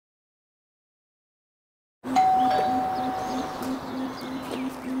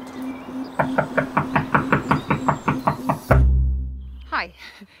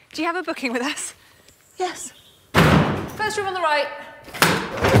Do you have a booking with us? Yes. First room on the right.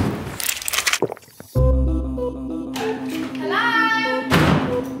 Hello?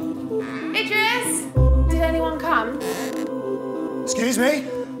 Idris? Did anyone come? Excuse me?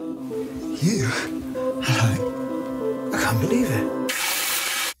 You? Hello? I can't believe it.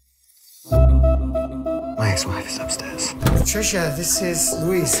 My ex-wife is upstairs. Patricia, this is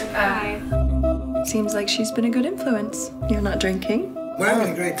Louise. Hi. Seems like she's been a good influence. You're not drinking? We're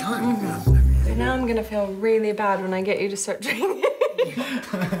having a great time. Now I'm gonna feel really bad when I get you to start drinking.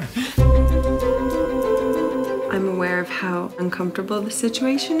 I'm aware of how uncomfortable the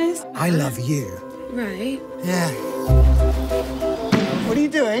situation is. I love you. Right. Yeah. What are you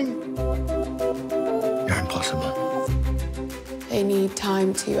doing? You're impossible. They need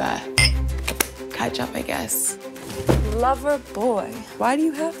time to catch up, I guess. Lover boy. Why do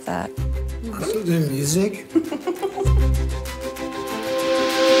you have that? I'm still doing music.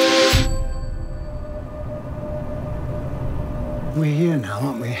 We're here now,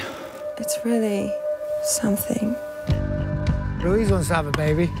 aren't we? It's really something. Louise wants to have a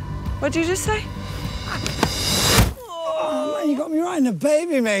baby. What'd you just say? Oh, man, you got me right in the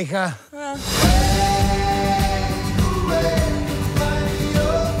baby maker.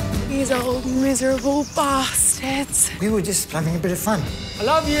 These old miserable bastards. We were just having a bit of fun. I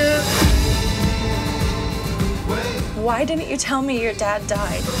love you. Why didn't you tell me your dad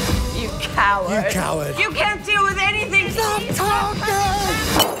died? You coward. You coward. You can't deal with anything. Stop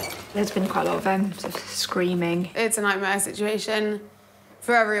talking! There's been quite a lot of sort of screaming. It's a nightmare situation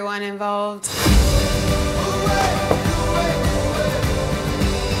for everyone involved.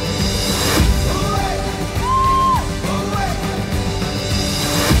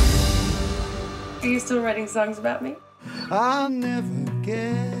 Are you still writing songs about me? I'll never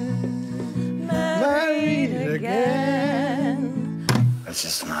get married again. That's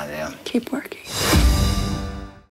just an idea. Keep working.